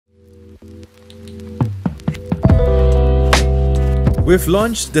We've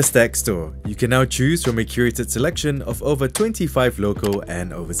launched the Stack Store. You can now choose from a curated selection of over 25 local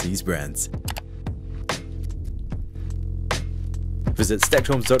and overseas brands. Visit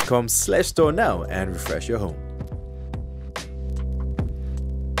stackhomes.com/store now and refresh your home.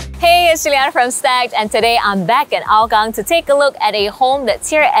 Hey, it's Juliana from Stacked, and today I'm back in Hougang to take a look at a home that's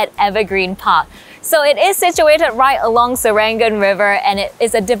here at Evergreen Park. So it is situated right along Serangoon River, and it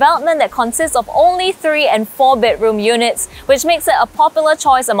is a development that consists of only 3 and 4 bedroom units, which makes it a popular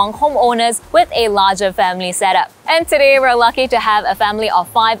choice among homeowners with a larger family setup. And today we're lucky to have a family of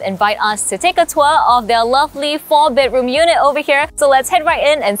 5 invite us to take a tour of their lovely 4 bedroom unit over here. So let's head right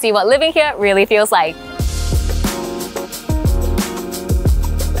in and see what living here really feels like.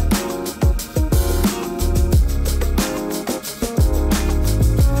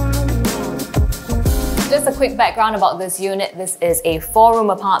 Just a quick background about this unit. This is a 4-room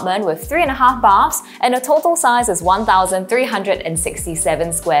apartment with 3.5 baths, and the total size is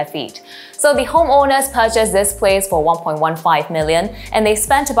 1,367 square feet. So the homeowners purchased this place for 1.15 million, and they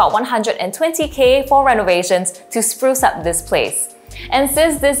spent about 120k for renovations to spruce up this place. And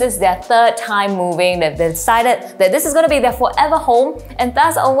since this is their 3rd time moving, they've decided that this is going to be their forever home, and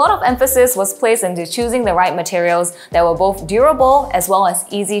thus a lot of emphasis was placed into choosing the right materials that were both durable as well as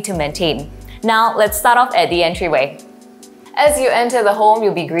easy to maintain. Now, let's start off at the entryway. As you enter the home,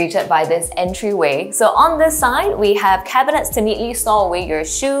 you'll be greeted by this entryway. So on this side, we have cabinets to neatly store away your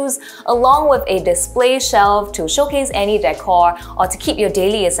shoes, along with a display shelf to showcase any decor or to keep your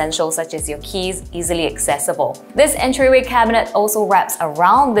daily essentials such as your keys easily accessible. This entryway cabinet also wraps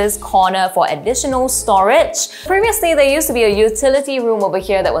around this corner for additional storage. Previously, there used to be a utility room over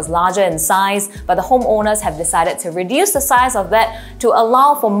here that was larger in size, but the homeowners have decided to reduce the size of that to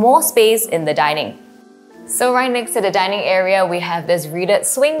allow for more space in the dining. So right next to the dining area, we have this reeded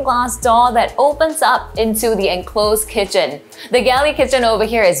swing glass door that opens up into the enclosed kitchen. The galley kitchen over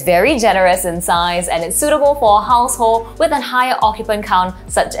here is very generous in size, and it's suitable for a household with a higher occupant count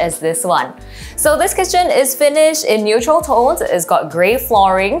such as this one. So this kitchen is finished in neutral tones. It's got grey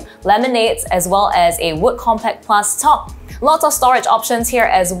flooring, laminates, as well as a wood compact plus top. Lots of storage options here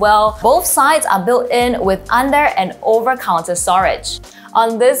as well. Both sides are built in with under and over counter storage.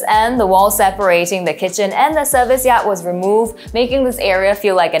 On this end, the wall separating the kitchen and the service yard was removed, making this area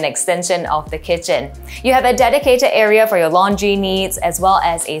feel like an extension of the kitchen. You have a dedicated area for your laundry needs as well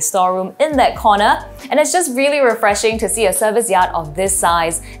as a storeroom in that corner, and it's just really refreshing to see a service yard of this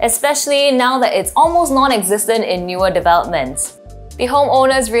size, especially now that it's almost non-existent in newer developments. The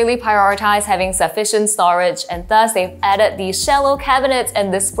homeowners really prioritize having sufficient storage, and thus they've added these shallow cabinets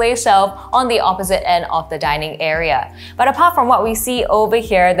and display shelf on the opposite end of the dining area. But apart from what we see over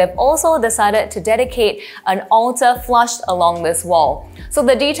here, they've also decided to dedicate an altar flushed along this wall. So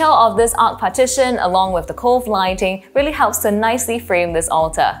the detail of this arc partition along with the cove lighting really helps to nicely frame this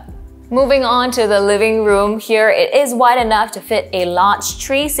altar. Moving on to the living room, here it is wide enough to fit a large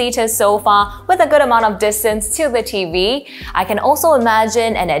 3-seater sofa with a good amount of distance to the TV. I can also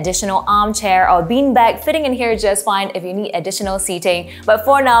imagine an additional armchair or beanbag fitting in here just fine if you need additional seating, but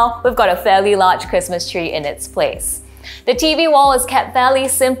for now, we've got a fairly large Christmas tree in its place. The TV wall is kept fairly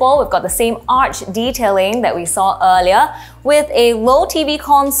simple. We've got the same arch detailing that we saw earlier with a low TV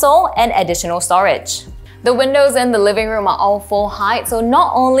console and additional storage. The windows in the living room are all full height, so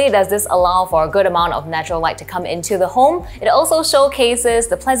not only does this allow for a good amount of natural light to come into the home, it also showcases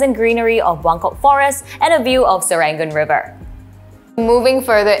the pleasant greenery of Buangkok Forest and a view of Serangoon River. Moving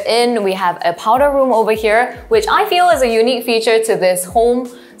further in, we have a powder room over here, which I feel is a unique feature to this home.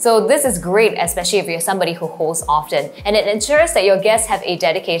 So this is great, especially if you're somebody who hosts often, and it ensures that your guests have a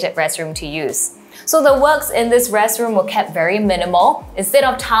dedicated restroom to use. So the works in this restroom were kept very minimal. Instead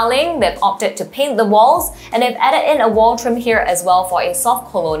of tiling, they've opted to paint the walls, and they've added in a wall trim here as well for a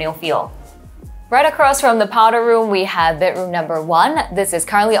soft colonial feel. Right across from the powder room, we have bedroom number 1. This is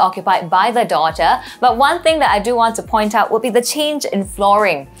currently occupied by the daughter, but one thing that I do want to point out would be the change in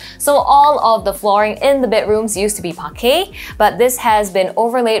flooring. So all of the flooring in the bedrooms used to be parquet, but this has been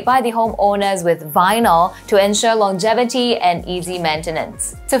overlaid by the homeowners with vinyl to ensure longevity and easy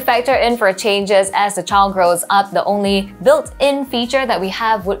maintenance. To factor in for changes as the child grows up, the only built-in feature that we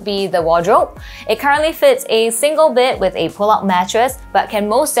have would be the wardrobe. It currently fits a single bed with a pull-out mattress, but can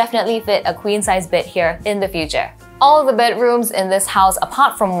most definitely fit a queen-size bed here in the future. All the bedrooms in this house,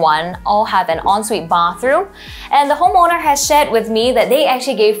 apart from one, all have an ensuite bathroom, and the homeowner has shared with me that they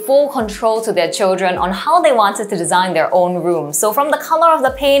actually gave full control to their children on how they wanted to design their own room. So from the color of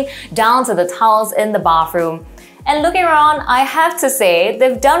the paint down to the tiles in the bathroom. And looking around, I have to say,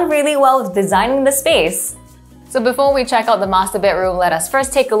 they've done really well with designing the space. So before we check out the master bedroom, let us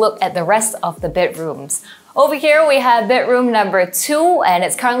first take a look at the rest of the bedrooms. Over here, we have bedroom number 2, and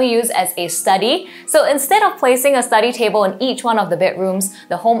it's currently used as a study. So instead of placing a study table in each one of the bedrooms,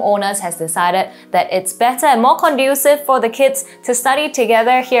 the homeowners has decided that it's better and more conducive for the kids to study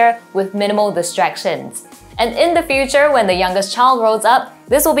together here with minimal distractions. And in the future, when the youngest child grows up,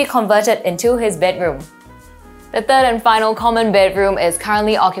 this will be converted into his bedroom. The third and final common bedroom is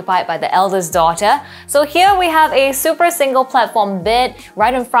currently occupied by the eldest daughter. So here we have a super single platform bed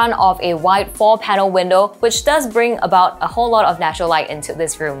right in front of a wide 4-panel window, which does bring about a whole lot of natural light into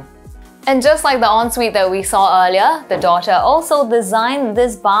this room. And just like the ensuite that we saw earlier, the daughter also designed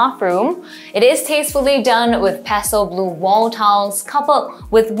this bathroom. It is tastefully done with pastel blue wall tiles coupled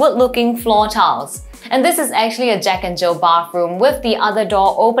with wood-looking floor tiles. And this is actually a Jack and Jill bathroom with the other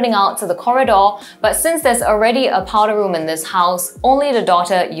door opening out to the corridor, but since there's already a powder room in this house, only the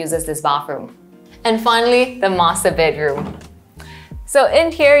daughter uses this bathroom. And finally, the master bedroom. So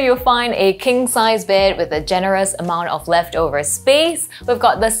in here, you'll find a king-size bed with a generous amount of leftover space. We've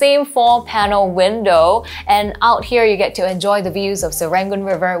got the same 4-panel window, and out here you get to enjoy the views of Serangoon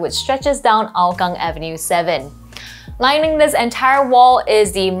River, which stretches down Hougang Avenue 7. Lining this entire wall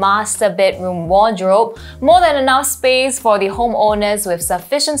is the master bedroom wardrobe, more than enough space for the homeowners with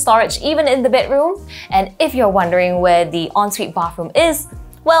sufficient storage even in the bedroom. And if you're wondering where the ensuite bathroom is,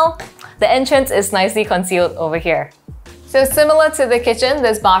 well, the entrance is nicely concealed over here. So similar to the kitchen,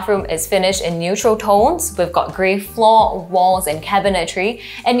 this bathroom is finished in neutral tones. We've got grey floor, walls and cabinetry.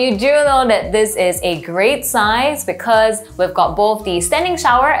 And you do know that this is a great size because we've got both the standing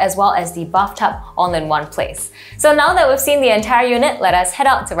shower as well as the bathtub all in one place. So now that we've seen the entire unit, let us head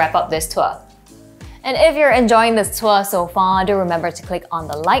out to wrap up this tour. And if you're enjoying this tour so far, do remember to click on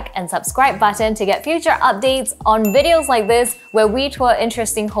the like and subscribe button to get future updates on videos like this where we tour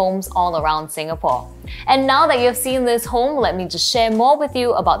interesting homes all around Singapore. And now that you've seen this home, let me just share more with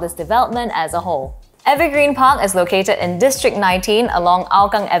you about this development as a whole. Evergreen Park is located in District 19 along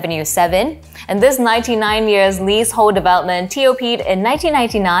Hougang Avenue 7, and this 99 years leasehold development TOP'd in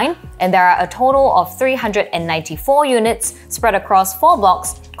 1999, and there are a total of 394 units spread across 4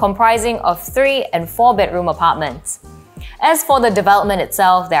 blocks comprising of 3- and 4-bedroom apartments. As for the development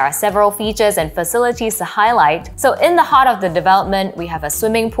itself, there are several features and facilities to highlight. So in the heart of the development, we have a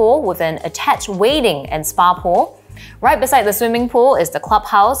swimming pool with an attached wading and spa pool. Right beside the swimming pool is the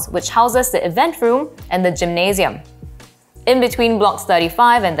clubhouse, which houses the event room and the gymnasium. In between blocks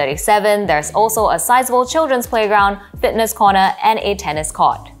 35 and 37, there's also a sizable children's playground, fitness corner, and a tennis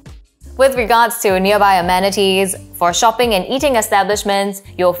court. With regards to nearby amenities, for shopping and eating establishments,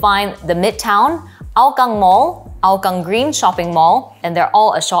 you'll find the Midtown, Hougang Mall, Hougang Green Shopping Mall, and they're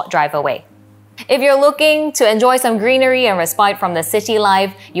all a short drive away. If you're looking to enjoy some greenery and respite from the city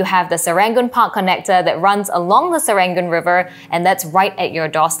life, you have the Serangoon Park connector that runs along the Serangoon River, and that's right at your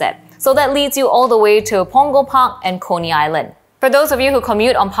doorstep. So that leads you all the way to Punggol Park and Coney Island. For those of you who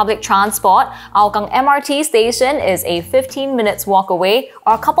commute on public transport, Hougang MRT station is a 15 minutes walk away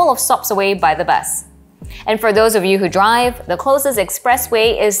or a couple of stops away by the bus. And for those of you who drive, the closest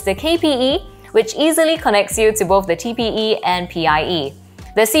expressway is the KPE, which easily connects you to both the TPE and PIE.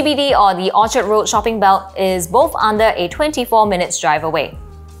 The CBD or the Orchard Road shopping belt is both under a 24 minutes drive away.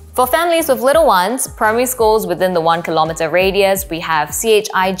 For families with little ones, primary schools within the 1 kilometer radius, we have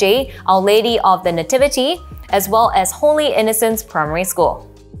CHIJ, Our Lady of the Nativity, as well as Holy Innocents Primary School.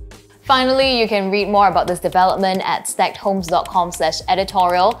 Finally, you can read more about this development at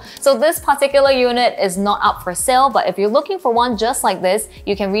stackedhomes.com/editorial. So this particular unit is not up for sale, but if you're looking for one just like this,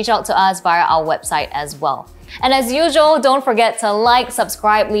 you can reach out to us via our website as well. And as usual, don't forget to like,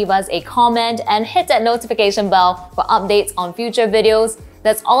 subscribe, leave us a comment, and hit that notification bell for updates on future videos.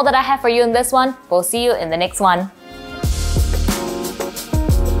 That's all that I have for you in this one. We'll see you in the next one.